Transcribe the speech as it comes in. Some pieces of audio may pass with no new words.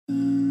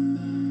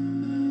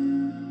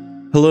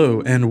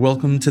Hello, and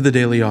welcome to the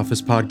Daily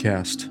Office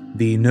Podcast,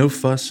 the no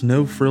fuss,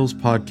 no frills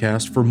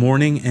podcast for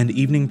morning and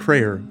evening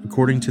prayer,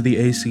 according to the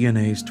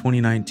ACNA's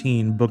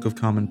 2019 Book of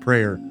Common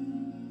Prayer.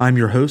 I'm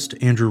your host,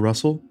 Andrew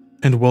Russell,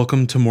 and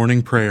welcome to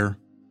morning prayer.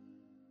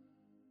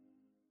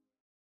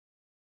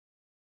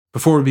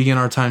 Before we begin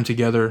our time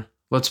together,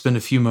 let's spend a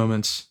few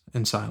moments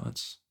in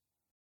silence.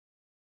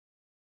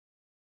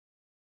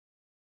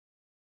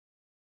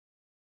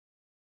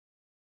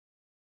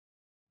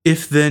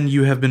 If then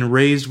you have been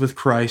raised with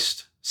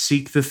Christ,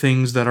 seek the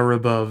things that are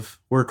above,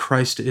 where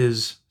Christ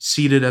is,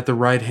 seated at the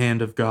right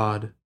hand of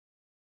God.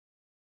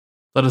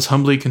 Let us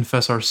humbly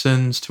confess our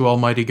sins to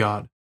Almighty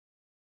God.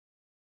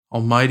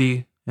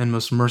 Almighty and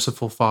most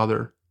merciful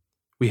Father,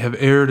 we have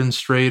erred and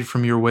strayed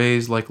from your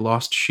ways like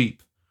lost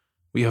sheep.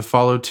 We have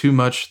followed too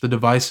much the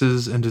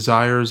devices and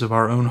desires of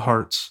our own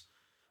hearts.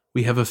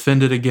 We have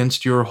offended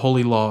against your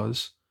holy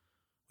laws.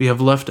 We have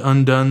left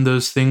undone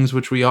those things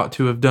which we ought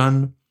to have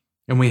done,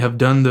 and we have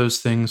done those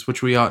things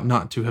which we ought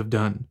not to have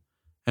done.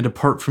 And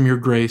apart from your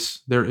grace,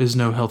 there is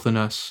no health in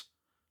us.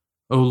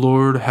 O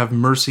Lord, have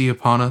mercy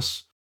upon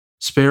us.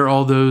 Spare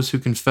all those who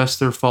confess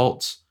their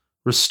faults.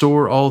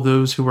 Restore all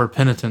those who are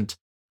penitent,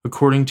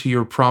 according to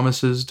your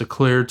promises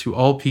declared to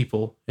all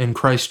people in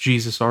Christ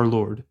Jesus our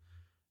Lord.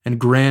 And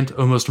grant,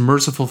 O most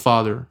merciful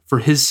Father, for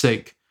his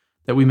sake,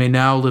 that we may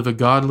now live a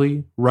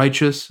godly,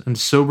 righteous, and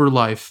sober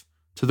life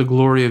to the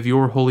glory of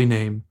your holy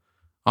name.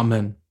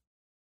 Amen.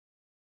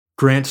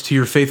 Grant to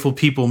your faithful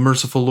people,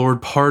 merciful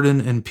Lord, pardon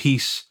and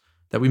peace,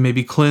 that we may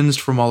be cleansed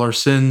from all our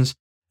sins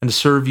and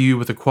serve you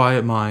with a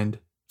quiet mind,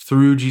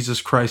 through Jesus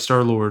Christ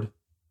our Lord.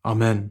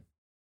 Amen.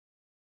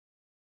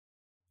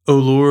 O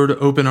Lord,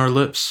 open our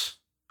lips,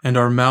 and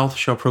our mouth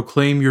shall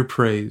proclaim your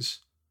praise.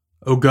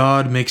 O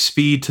God, make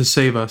speed to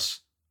save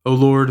us. O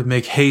Lord,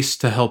 make haste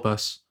to help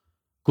us.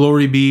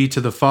 Glory be to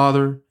the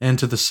Father, and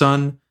to the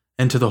Son,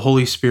 and to the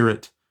Holy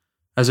Spirit,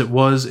 as it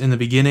was in the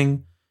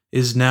beginning,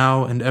 is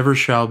now, and ever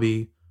shall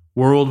be,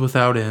 world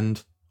without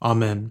end.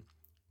 Amen.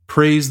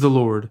 Praise the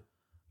Lord.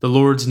 The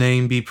Lord's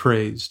name be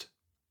praised.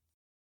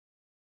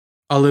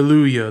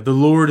 Alleluia. The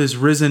Lord is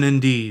risen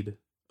indeed.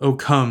 O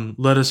come,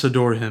 let us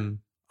adore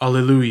him.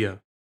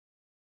 Alleluia.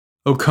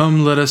 O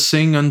come, let us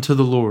sing unto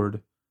the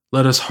Lord.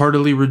 Let us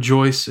heartily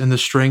rejoice in the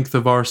strength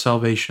of our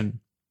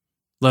salvation.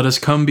 Let us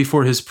come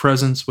before his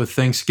presence with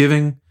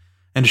thanksgiving,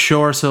 and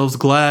show ourselves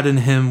glad in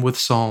him with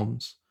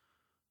psalms.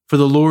 For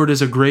the Lord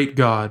is a great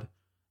God,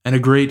 and a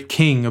great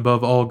King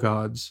above all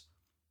gods.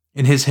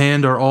 In his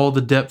hand are all the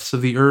depths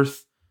of the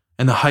earth,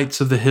 and the heights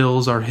of the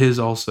hills are his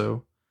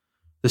also.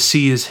 The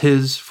sea is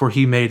his, for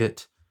he made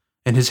it,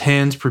 and his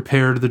hands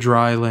prepared the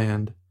dry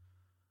land.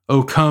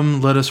 O come,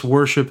 let us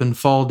worship and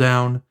fall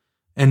down,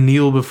 and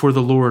kneel before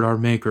the Lord our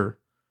Maker.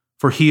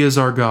 For he is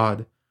our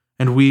God,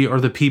 and we are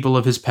the people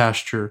of his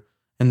pasture,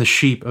 and the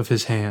sheep of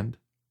his hand.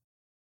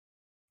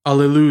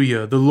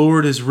 Alleluia, the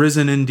Lord is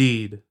risen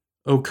indeed.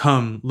 O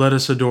come, let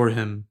us adore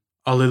him.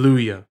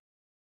 Alleluia.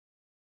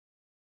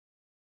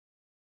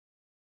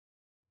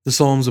 The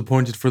Psalms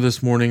appointed for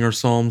this morning are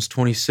Psalms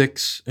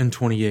 26 and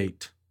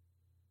 28.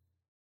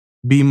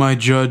 Be my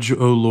judge,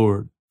 O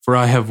Lord, for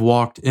I have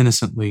walked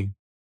innocently.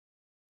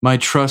 My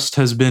trust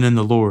has been in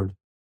the Lord,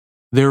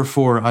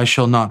 therefore I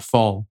shall not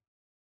fall.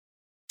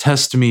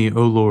 Test me,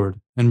 O Lord,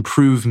 and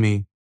prove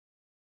me.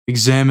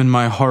 Examine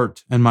my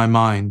heart and my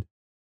mind.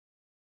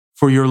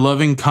 For your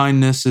loving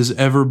kindness is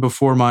ever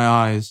before my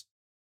eyes,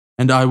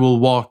 and I will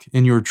walk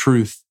in your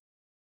truth.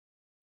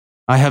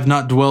 I have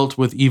not dwelt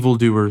with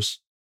evildoers,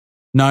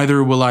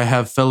 neither will I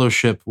have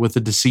fellowship with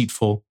the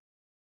deceitful.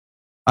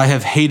 I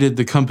have hated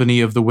the company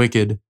of the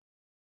wicked,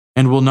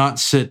 and will not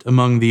sit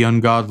among the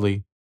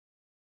ungodly.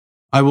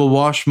 I will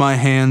wash my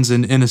hands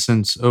in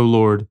innocence, O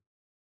Lord,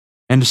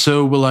 and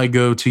so will I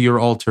go to your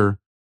altar,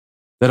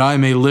 that I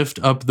may lift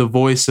up the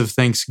voice of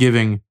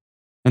thanksgiving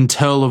and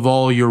tell of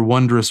all your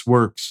wondrous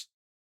works.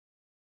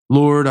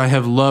 Lord, I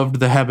have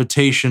loved the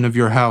habitation of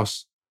your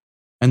house,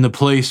 and the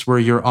place where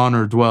your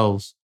honor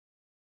dwells.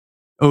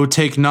 O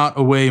take not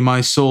away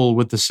my soul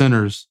with the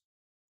sinners,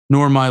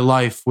 nor my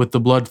life with the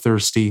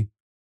bloodthirsty,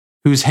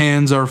 whose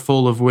hands are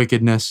full of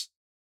wickedness,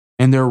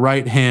 and their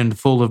right hand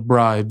full of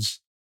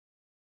bribes.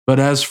 But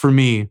as for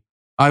me,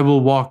 I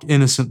will walk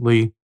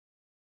innocently.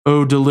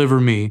 O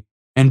deliver me,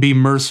 and be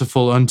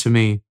merciful unto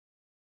me.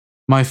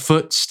 My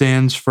foot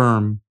stands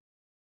firm.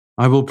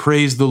 I will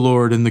praise the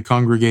Lord in the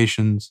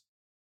congregations.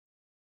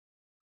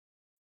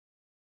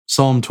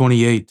 Psalm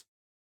 28.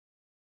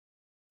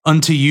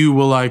 Unto you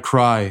will I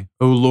cry,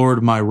 O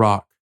Lord my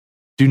rock.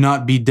 Do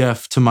not be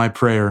deaf to my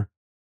prayer.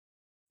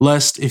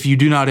 Lest, if you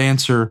do not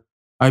answer,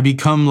 I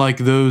become like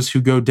those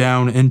who go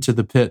down into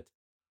the pit.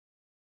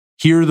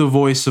 Hear the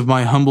voice of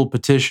my humble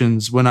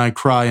petitions when I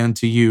cry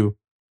unto you,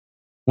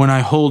 when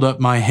I hold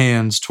up my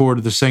hands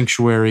toward the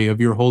sanctuary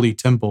of your holy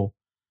temple.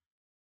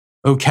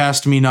 O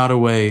cast me not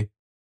away,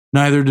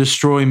 neither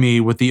destroy me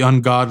with the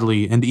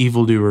ungodly and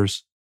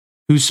evildoers,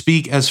 who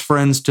speak as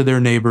friends to their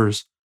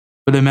neighbors,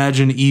 but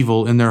imagine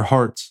evil in their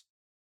hearts.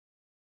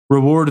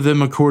 Reward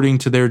them according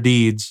to their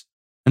deeds,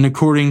 and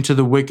according to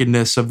the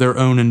wickedness of their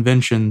own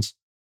inventions.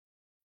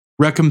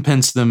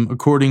 Recompense them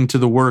according to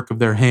the work of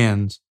their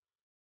hands.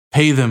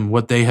 Pay them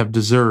what they have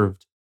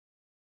deserved.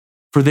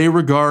 For they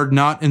regard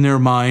not in their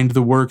mind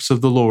the works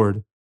of the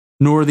Lord,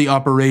 nor the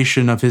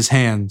operation of his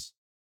hands.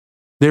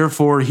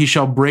 Therefore he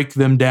shall break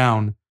them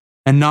down,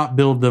 and not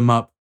build them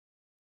up.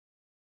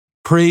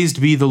 Praised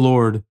be the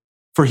Lord,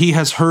 for he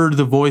has heard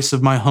the voice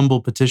of my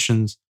humble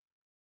petitions.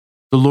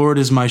 The Lord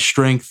is my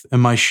strength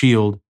and my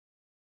shield.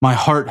 My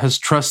heart has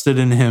trusted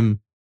in him,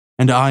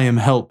 and I am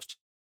helped.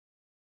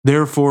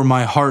 Therefore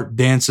my heart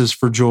dances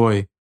for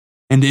joy,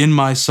 and in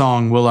my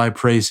song will I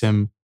praise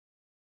him.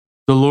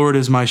 The Lord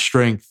is my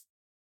strength,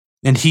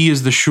 and he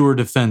is the sure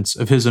defense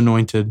of his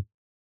anointed.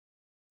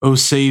 O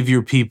save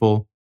your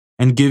people,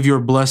 and give your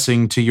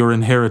blessing to your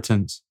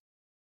inheritance.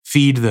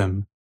 Feed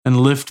them,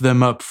 and lift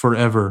them up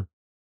forever.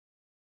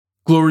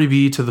 Glory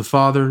be to the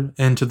Father,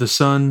 and to the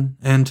Son,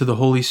 and to the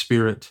Holy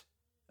Spirit,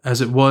 as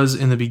it was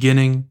in the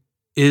beginning,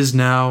 is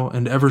now,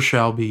 and ever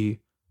shall be,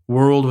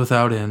 world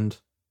without end.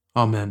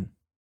 Amen.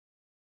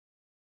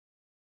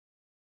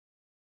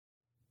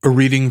 A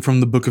reading from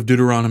the book of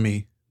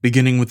Deuteronomy,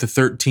 beginning with the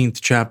 13th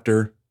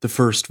chapter, the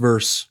first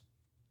verse.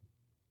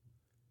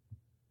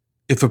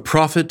 If a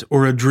prophet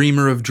or a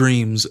dreamer of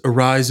dreams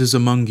arises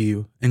among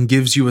you and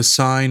gives you a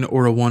sign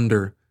or a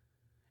wonder,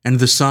 and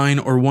the sign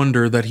or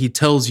wonder that he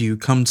tells you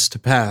comes to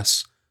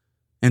pass,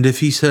 and if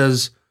he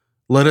says,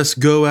 "Let us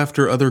go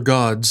after other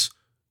gods,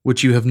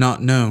 which you have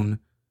not known,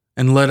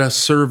 and let us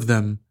serve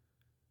them,"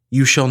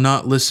 you shall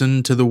not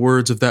listen to the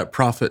words of that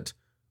prophet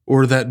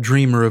or that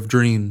dreamer of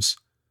dreams.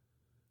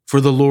 For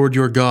the Lord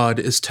your God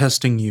is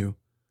testing you,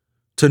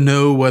 to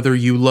know whether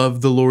you love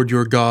the Lord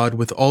your God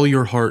with all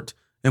your heart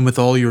and with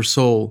all your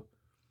soul.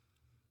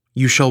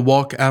 You shall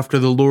walk after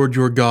the Lord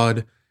your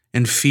God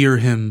and fear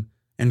him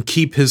and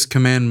keep his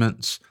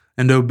commandments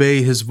and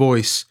obey his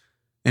voice,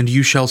 and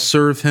you shall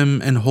serve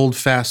him and hold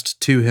fast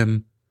to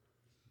him.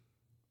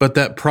 But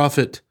that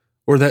prophet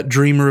or that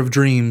dreamer of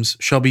dreams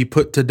shall be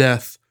put to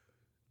death,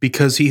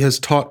 because he has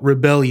taught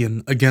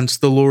rebellion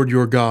against the Lord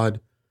your God,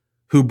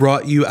 who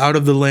brought you out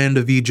of the land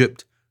of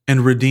Egypt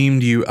and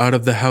redeemed you out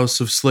of the house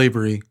of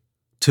slavery,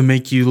 to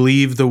make you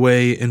leave the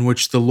way in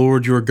which the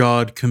Lord your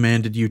God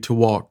commanded you to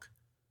walk.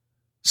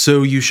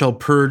 So you shall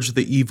purge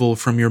the evil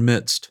from your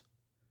midst.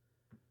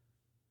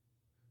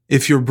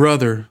 If your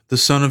brother, the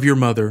son of your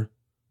mother,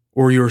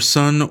 or your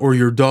son or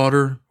your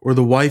daughter, or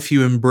the wife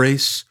you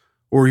embrace,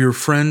 or your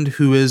friend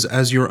who is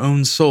as your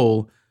own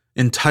soul,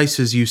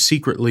 entices you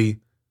secretly,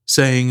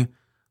 saying,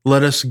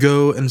 "Let us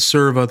go and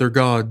serve other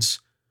gods,"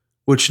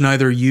 which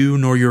neither you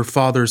nor your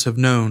fathers have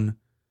known,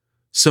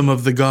 some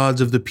of the gods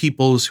of the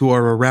peoples who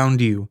are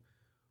around you,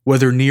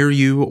 whether near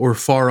you or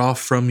far off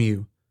from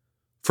you,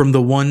 from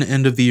the one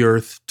end of the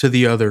earth to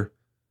the other.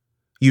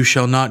 You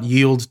shall not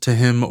yield to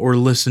him or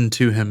listen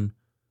to him,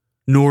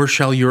 nor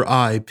shall your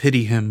eye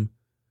pity him,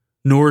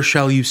 nor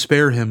shall you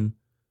spare him,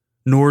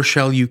 nor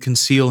shall you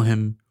conceal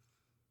him,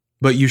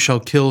 but you shall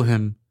kill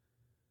him.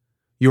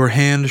 Your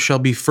hand shall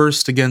be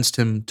first against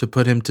him to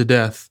put him to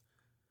death,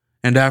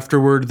 and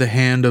afterward the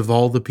hand of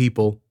all the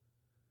people.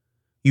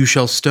 You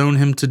shall stone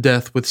him to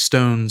death with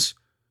stones,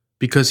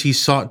 because he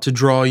sought to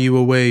draw you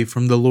away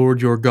from the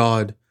Lord your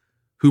God,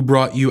 who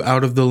brought you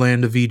out of the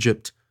land of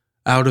Egypt,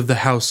 out of the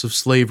house of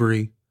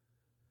slavery.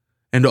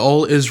 And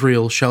all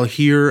Israel shall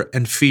hear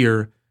and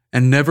fear,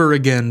 and never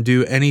again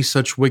do any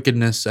such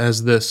wickedness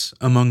as this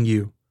among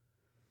you.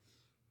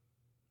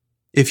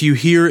 If you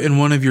hear in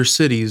one of your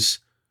cities,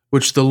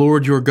 which the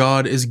Lord your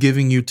God is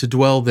giving you to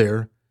dwell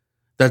there,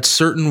 that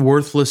certain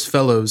worthless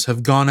fellows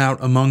have gone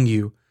out among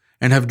you,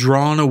 and have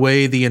drawn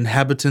away the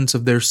inhabitants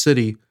of their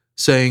city,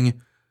 saying,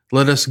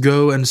 "Let us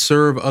go and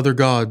serve other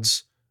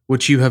gods,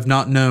 which you have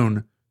not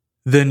known,"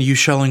 then you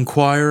shall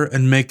inquire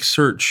and make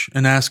search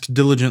and ask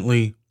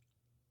diligently.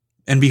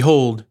 And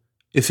behold,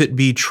 if it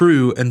be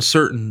true and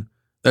certain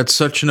that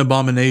such an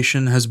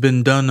abomination has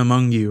been done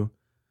among you,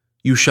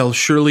 you shall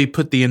surely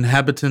put the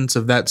inhabitants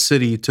of that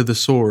city to the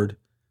sword,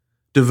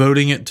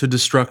 devoting it to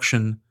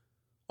destruction,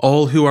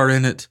 all who are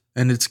in it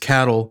and its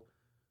cattle,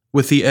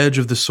 with the edge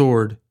of the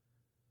sword.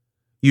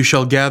 You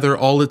shall gather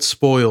all its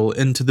spoil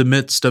into the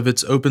midst of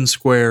its open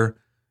square,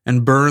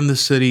 and burn the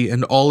city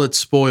and all its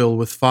spoil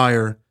with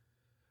fire,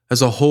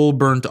 as a whole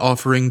burnt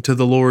offering to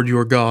the Lord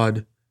your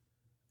God.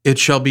 It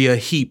shall be a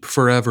heap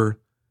forever.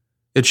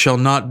 It shall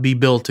not be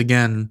built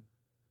again.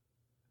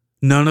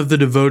 None of the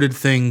devoted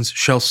things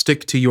shall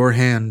stick to your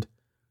hand,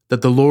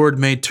 that the Lord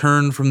may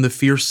turn from the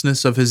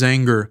fierceness of his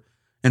anger,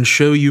 and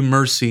show you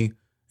mercy,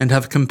 and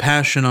have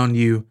compassion on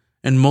you,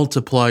 and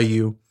multiply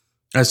you,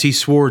 as he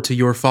swore to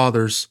your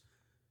fathers,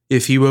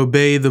 if you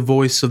obey the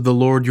voice of the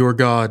Lord your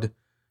God,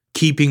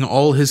 keeping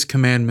all his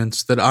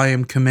commandments that I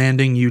am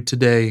commanding you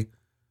today,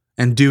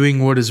 and doing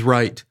what is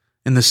right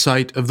in the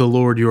sight of the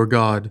Lord your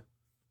God.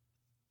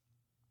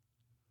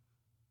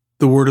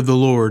 The word of the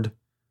Lord.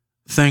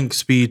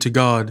 Thanks be to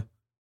God.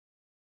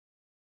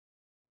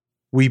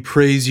 We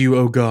praise you,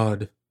 O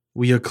God.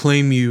 We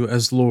acclaim you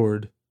as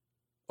Lord.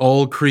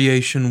 All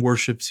creation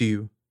worships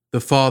you,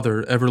 the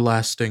Father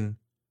everlasting.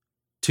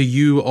 To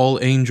you all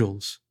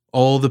angels,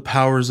 all the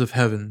powers of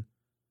heaven,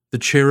 the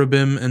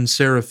cherubim and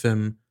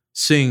seraphim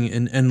sing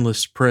in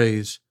endless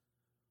praise.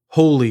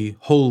 Holy,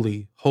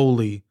 holy,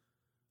 holy,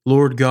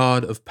 Lord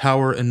God of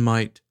power and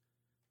might.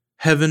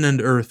 Heaven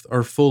and earth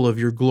are full of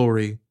your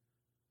glory.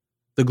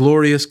 The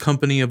glorious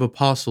company of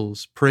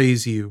apostles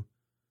praise you.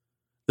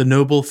 The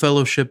noble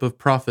fellowship of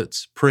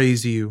prophets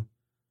praise you.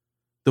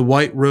 The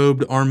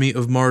white-robed army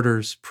of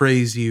martyrs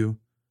praise you.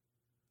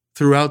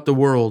 Throughout the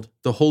world,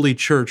 the Holy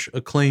Church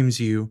acclaims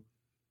you.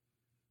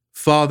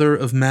 Father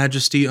of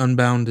majesty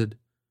unbounded,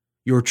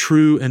 your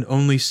true and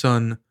only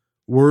Son,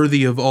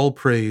 worthy of all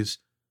praise,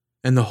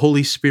 and the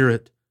Holy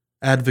Spirit,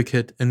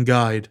 advocate and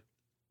guide.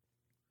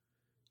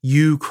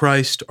 You,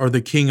 Christ, are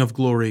the King of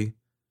glory,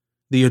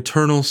 the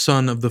eternal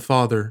Son of the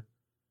Father.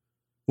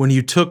 When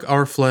you took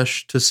our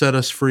flesh to set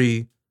us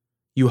free,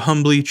 you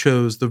humbly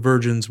chose the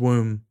Virgin's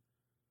womb.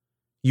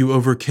 You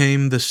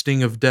overcame the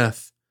sting of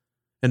death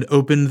and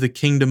opened the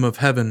kingdom of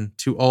heaven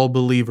to all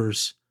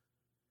believers.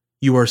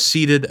 You are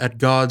seated at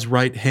God's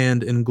right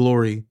hand in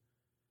glory.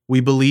 We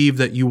believe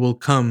that you will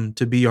come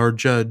to be our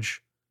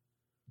judge.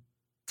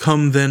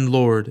 Come then,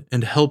 Lord,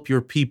 and help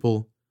your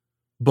people,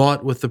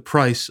 bought with the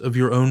price of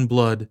your own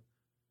blood,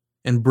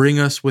 and bring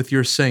us with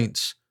your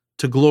saints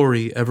to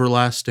glory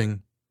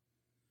everlasting.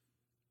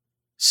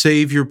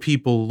 Save your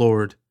people,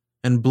 Lord,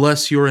 and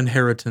bless your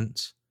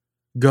inheritance.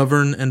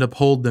 Govern and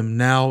uphold them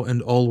now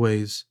and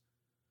always.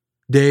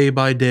 Day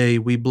by day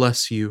we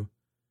bless you.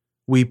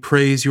 We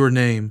praise your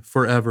name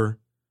forever.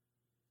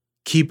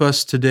 Keep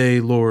us today,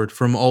 Lord,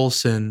 from all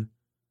sin.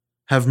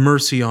 Have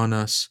mercy on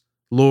us,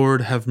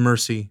 Lord, have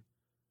mercy.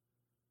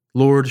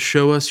 Lord,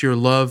 show us your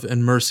love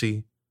and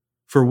mercy,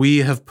 for we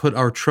have put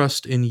our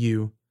trust in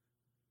you.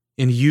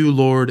 In you,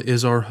 Lord,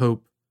 is our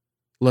hope.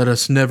 Let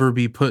us never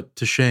be put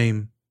to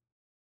shame.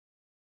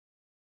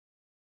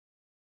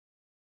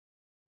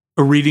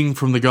 A reading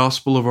from the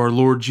Gospel of our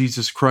Lord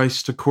Jesus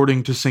Christ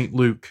according to St.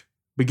 Luke,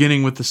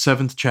 beginning with the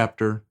 7th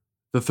chapter,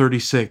 the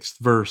 36th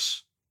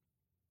verse.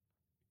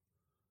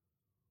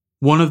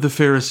 One of the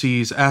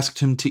Pharisees asked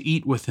him to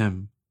eat with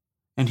him,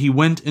 and he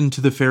went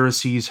into the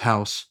Pharisee's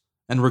house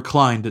and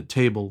reclined at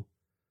table.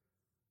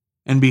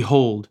 And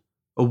behold,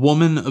 a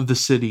woman of the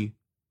city,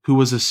 who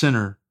was a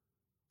sinner,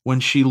 when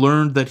she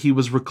learned that he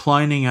was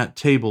reclining at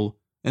table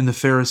in the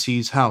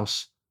Pharisee's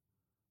house,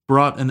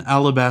 brought an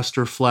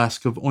alabaster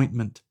flask of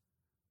ointment,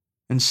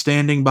 and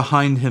standing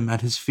behind him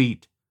at his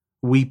feet,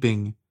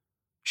 weeping,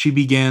 she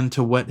began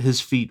to wet his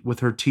feet with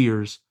her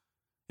tears,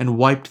 and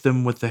wiped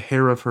them with the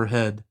hair of her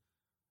head,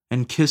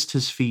 and kissed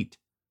his feet,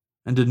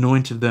 and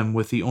anointed them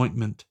with the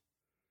ointment.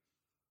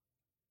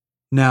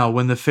 Now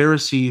when the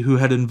Pharisee who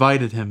had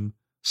invited him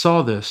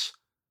saw this,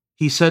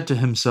 he said to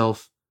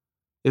himself,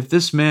 "If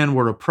this man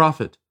were a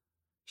prophet,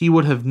 he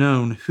would have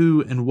known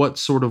who and what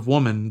sort of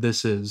woman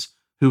this is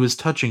who is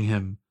touching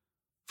him,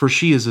 for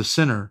she is a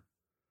sinner."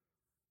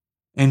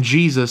 And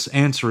Jesus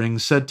answering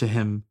said to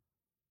him,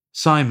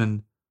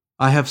 "Simon,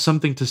 I have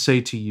something to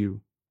say to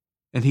you."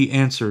 And he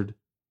answered,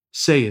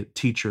 "Say it,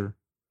 teacher."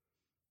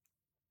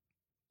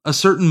 A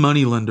certain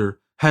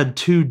moneylender had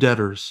 2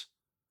 debtors.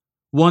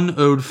 One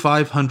owed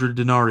 500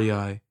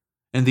 denarii,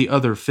 and the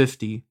other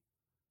 50.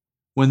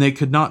 When they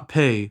could not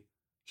pay,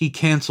 he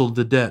canceled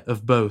the debt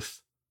of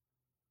both.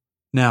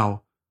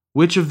 Now,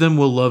 which of them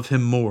will love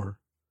him more?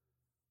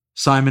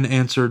 Simon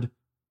answered,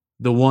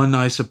 "The one,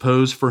 I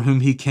suppose, for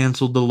whom he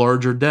canceled the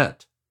larger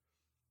debt."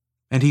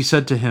 And he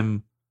said to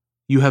him,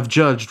 "You have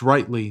judged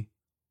rightly."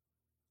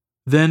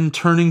 Then,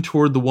 turning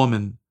toward the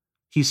woman,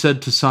 he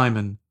said to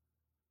Simon,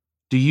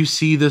 "Do you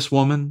see this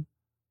woman?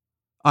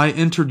 I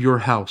entered your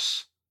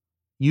house.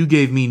 You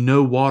gave me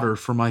no water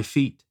for my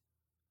feet,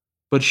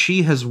 but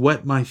she has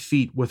wet my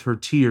feet with her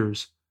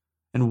tears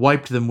and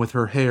wiped them with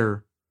her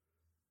hair.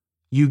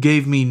 You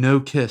gave me no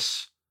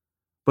kiss,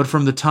 but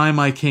from the time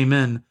I came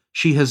in,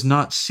 she has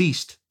not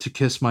ceased to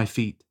kiss my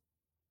feet.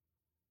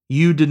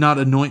 You did not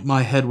anoint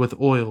my head with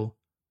oil,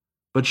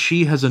 but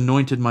she has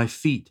anointed my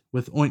feet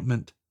with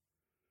ointment.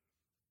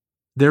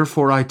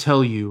 Therefore I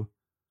tell you,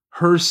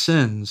 her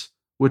sins,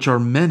 which are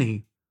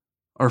many,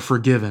 are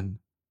forgiven,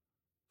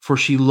 for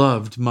she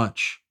loved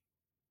much.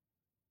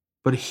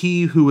 But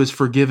he who is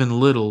forgiven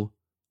little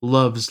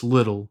loves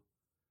little."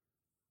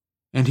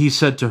 And he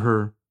said to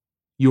her,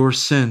 "Your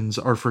sins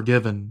are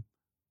forgiven."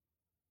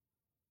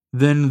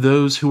 Then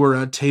those who were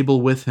at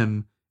table with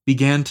him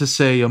began to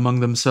say among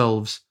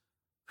themselves,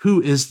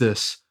 "Who is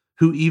this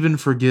who even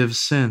forgives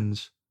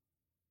sins?"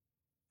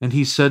 And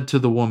he said to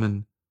the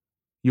woman,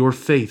 "Your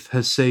faith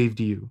has saved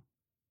you.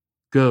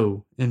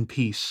 Go in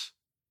peace."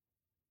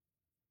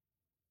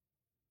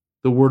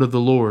 The word of the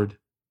Lord.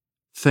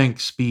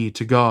 Thanks be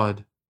to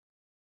God.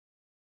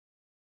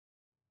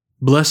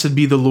 Blessed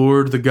be the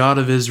Lord, the God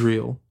of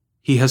Israel.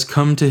 He has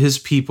come to his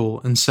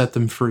people and set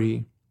them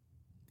free.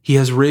 He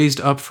has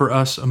raised up for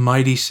us a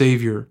mighty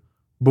Savior,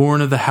 born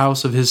of the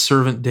house of his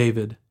servant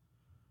David.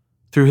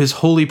 Through his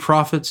holy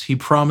prophets he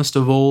promised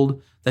of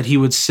old that he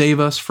would save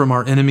us from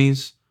our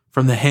enemies,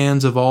 from the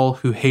hands of all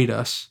who hate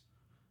us,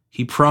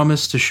 He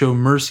promised to show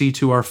mercy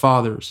to our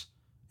fathers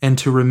and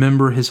to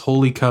remember his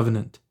holy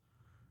covenant.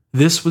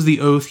 This was the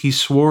oath he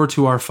swore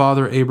to our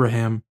father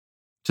Abraham,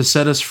 to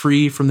set us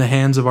free from the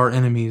hands of our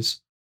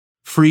enemies,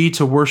 free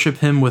to worship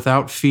him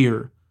without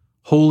fear,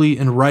 holy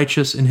and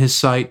righteous in his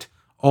sight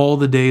all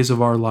the days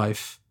of our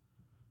life.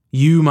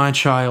 You, my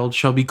child,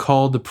 shall be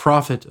called the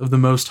prophet of the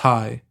Most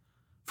High,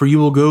 for you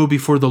will go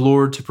before the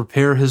Lord to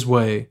prepare his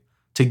way,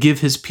 to give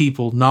his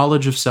people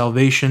knowledge of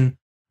salvation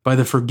by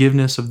the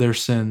forgiveness of their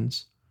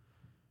sins.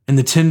 In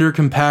the tender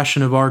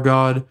compassion of our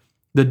God,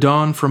 the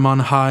dawn from on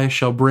high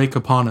shall break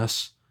upon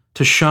us,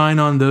 to shine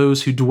on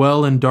those who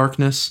dwell in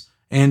darkness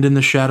and in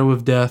the shadow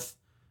of death,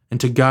 and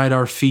to guide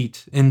our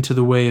feet into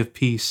the way of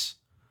peace.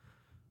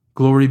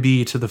 Glory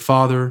be to the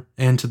Father,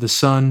 and to the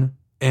Son,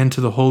 and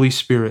to the Holy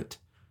Spirit,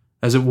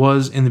 as it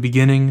was in the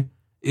beginning,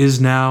 is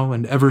now,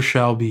 and ever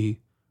shall be,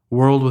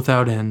 world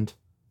without end.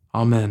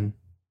 Amen.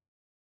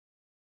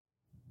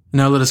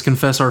 Now let us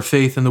confess our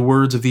faith in the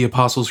words of the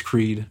Apostles'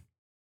 Creed.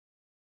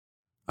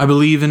 I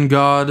believe in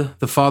God,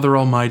 the Father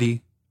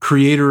Almighty,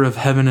 creator of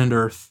heaven and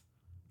earth.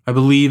 I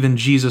believe in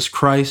Jesus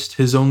Christ,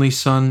 his only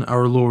Son,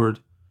 our Lord.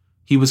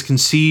 He was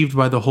conceived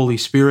by the Holy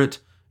Spirit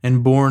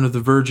and born of the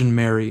Virgin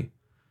Mary.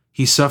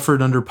 He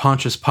suffered under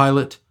Pontius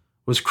Pilate,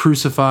 was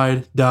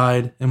crucified,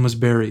 died, and was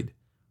buried.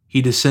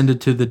 He descended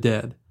to the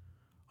dead.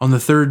 On the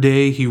third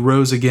day he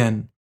rose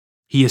again.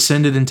 He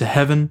ascended into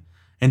heaven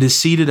and is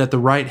seated at the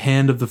right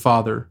hand of the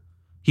Father.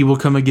 He will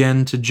come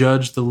again to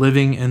judge the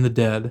living and the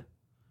dead.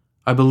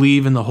 I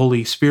believe in the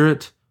Holy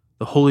Spirit,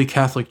 the Holy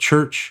Catholic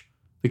Church,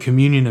 the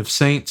communion of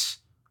saints,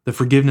 the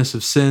forgiveness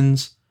of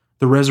sins,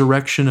 the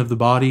resurrection of the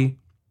body,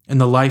 and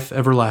the life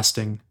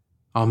everlasting.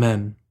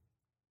 Amen.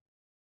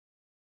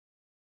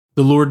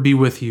 The Lord be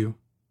with you,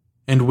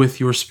 and with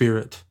your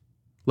spirit.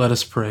 Let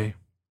us pray.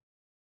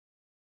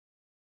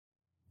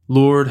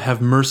 Lord,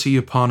 have mercy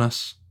upon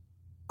us.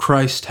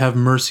 Christ, have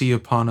mercy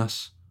upon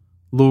us.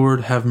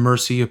 Lord, have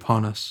mercy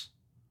upon us.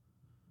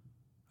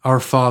 Our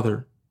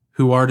Father,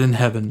 who art in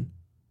heaven,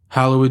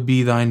 hallowed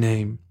be thy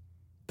name.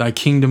 Thy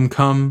kingdom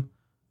come,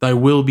 thy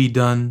will be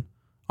done,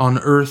 on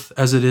earth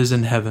as it is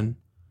in heaven.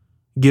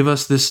 Give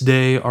us this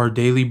day our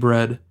daily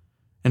bread,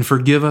 and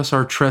forgive us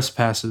our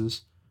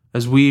trespasses,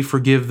 as we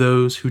forgive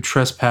those who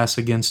trespass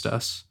against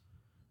us.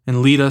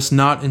 And lead us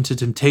not into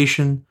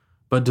temptation,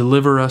 but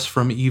deliver us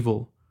from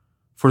evil.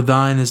 For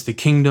thine is the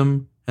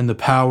kingdom, and the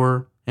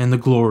power, and the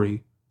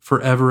glory,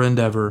 forever and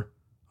ever.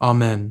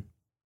 Amen.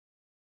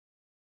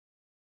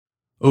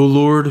 O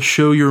Lord,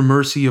 show your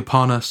mercy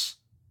upon us,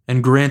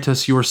 and grant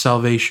us your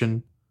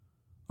salvation.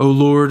 O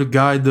Lord,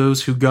 guide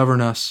those who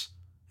govern us,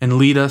 and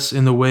lead us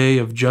in the way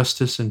of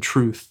justice and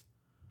truth.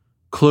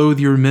 Clothe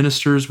your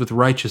ministers with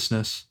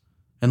righteousness,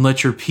 and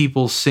let your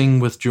people sing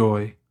with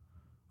joy.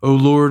 O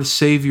Lord,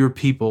 save your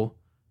people,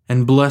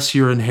 and bless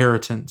your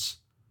inheritance.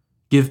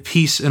 Give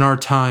peace in our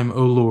time,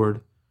 O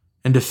Lord,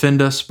 and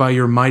defend us by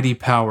your mighty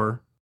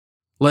power.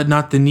 Let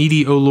not the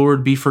needy, O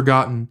Lord, be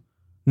forgotten,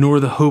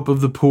 nor the hope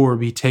of the poor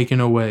be taken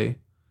away.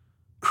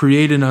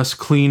 Create in us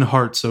clean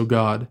hearts, O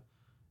God,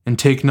 and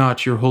take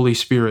not your Holy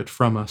Spirit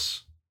from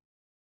us.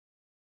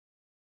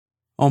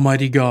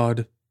 Almighty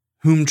God,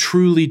 whom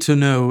truly to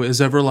know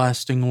is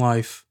everlasting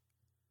life,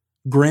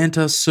 grant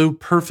us so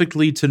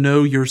perfectly to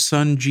know your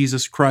Son,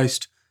 Jesus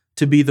Christ,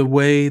 to be the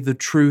way, the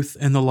truth,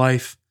 and the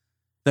life,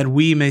 that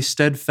we may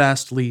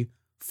steadfastly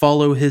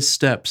follow his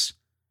steps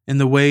in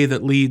the way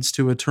that leads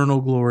to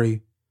eternal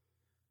glory.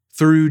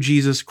 Through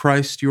Jesus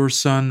Christ, your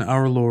Son,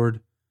 our Lord,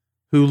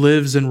 who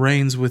lives and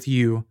reigns with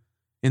you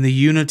in the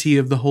unity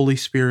of the Holy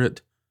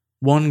Spirit,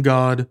 one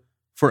God,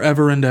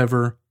 forever and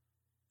ever.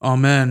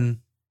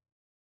 Amen.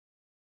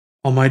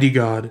 Almighty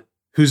God,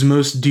 whose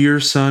most dear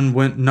Son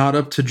went not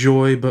up to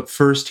joy, but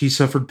first he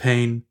suffered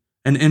pain,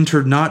 and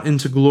entered not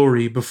into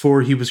glory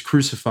before he was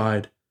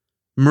crucified,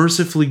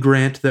 mercifully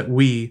grant that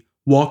we,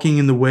 walking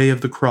in the way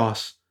of the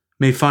cross,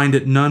 may find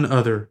it none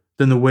other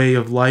than the way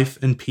of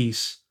life and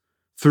peace.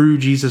 Through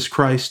Jesus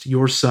Christ,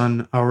 your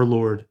Son, our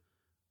Lord.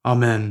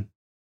 Amen.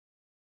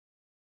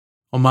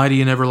 Almighty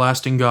and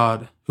everlasting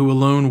God, who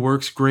alone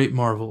works great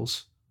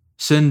marvels,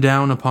 send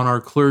down upon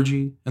our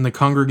clergy and the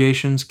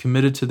congregations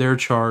committed to their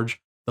charge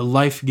the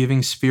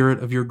life-giving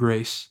Spirit of your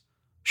grace.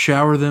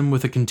 Shower them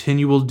with a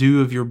continual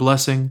dew of your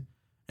blessing,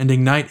 and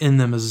ignite in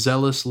them a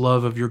zealous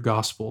love of your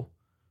gospel.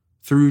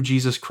 Through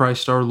Jesus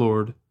Christ our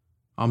Lord.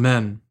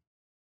 Amen.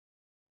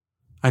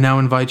 I now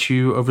invite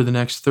you over the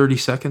next 30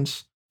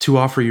 seconds to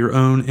offer your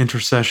own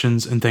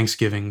intercessions and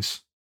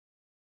thanksgivings.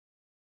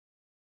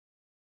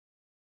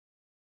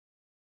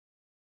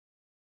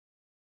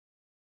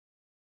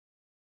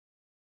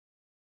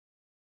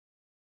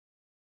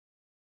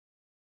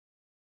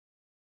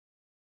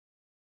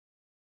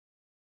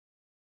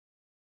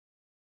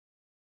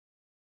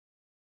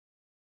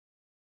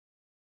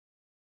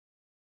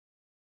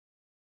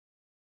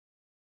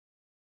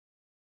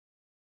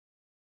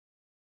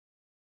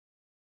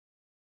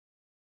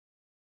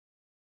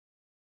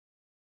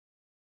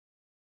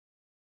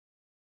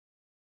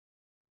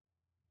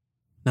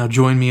 Now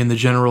join me in the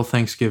general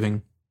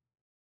thanksgiving.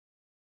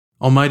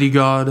 Almighty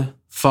God,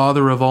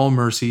 Father of all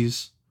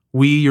mercies,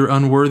 we, your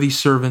unworthy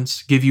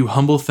servants, give you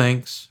humble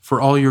thanks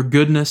for all your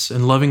goodness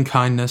and loving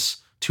kindness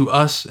to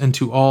us and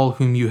to all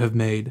whom you have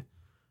made.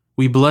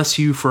 We bless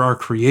you for our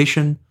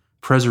creation,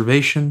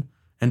 preservation,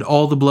 and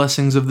all the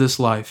blessings of this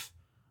life,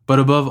 but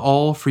above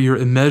all for your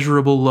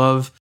immeasurable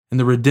love and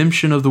the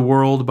redemption of the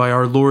world by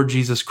our Lord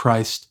Jesus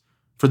Christ,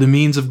 for the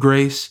means of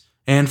grace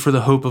and for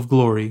the hope of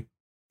glory.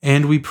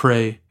 And we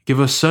pray, give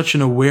us such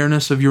an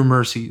awareness of your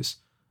mercies,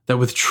 that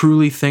with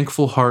truly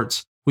thankful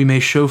hearts we may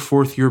show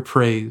forth your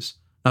praise,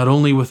 not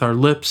only with our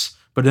lips,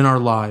 but in our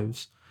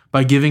lives,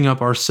 by giving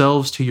up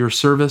ourselves to your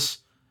service,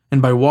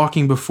 and by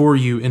walking before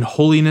you in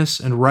holiness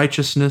and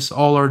righteousness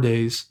all our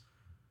days.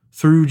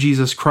 Through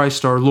Jesus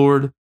Christ our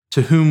Lord,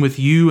 to whom with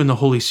you and the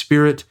Holy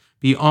Spirit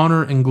be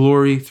honor and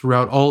glory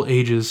throughout all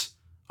ages.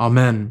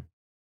 Amen.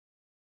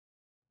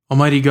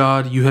 Almighty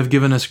God, you have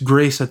given us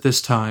grace at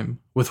this time,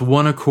 with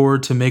one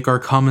accord to make our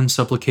common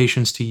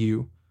supplications to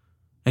you.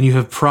 And you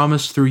have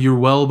promised through your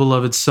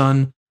well-beloved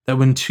Son that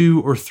when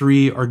 2 or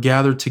 3 are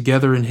gathered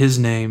together in his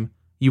name,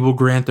 you will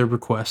grant their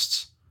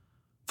requests.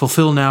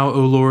 Fulfill now,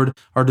 O Lord,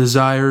 our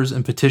desires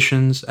and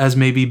petitions as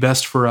may be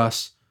best for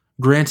us,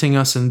 granting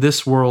us in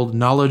this world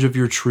knowledge of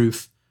your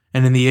truth,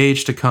 and in the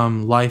age to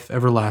come life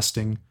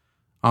everlasting.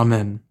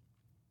 Amen.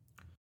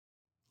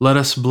 Let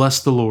us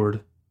bless the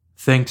Lord.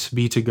 Thanks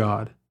be to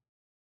God.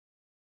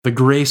 The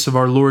grace of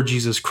our Lord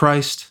Jesus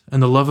Christ,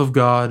 and the love of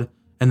God,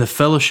 and the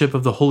fellowship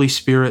of the Holy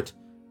Spirit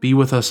be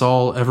with us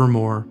all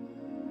evermore.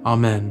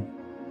 Amen.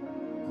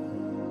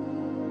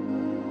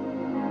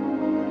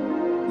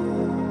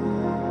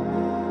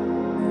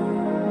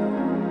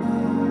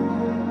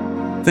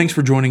 Thanks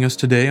for joining us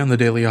today on the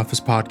Daily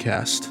Office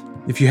Podcast.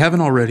 If you haven't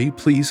already,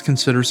 please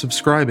consider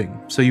subscribing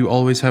so you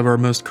always have our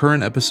most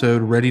current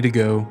episode ready to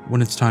go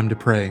when it's time to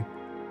pray.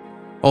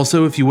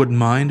 Also, if you wouldn't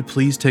mind,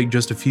 please take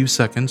just a few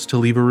seconds to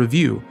leave a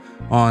review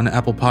on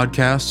Apple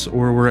Podcasts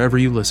or wherever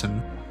you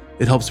listen.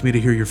 It helps me to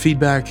hear your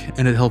feedback,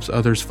 and it helps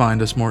others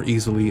find us more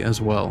easily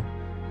as well.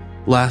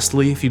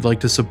 Lastly, if you'd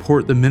like to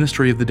support the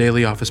ministry of the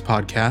Daily Office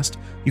Podcast,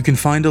 you can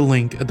find a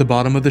link at the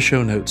bottom of the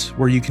show notes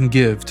where you can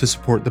give to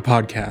support the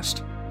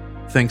podcast.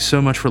 Thanks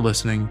so much for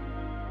listening.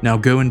 Now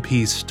go in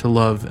peace to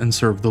love and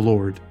serve the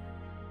Lord.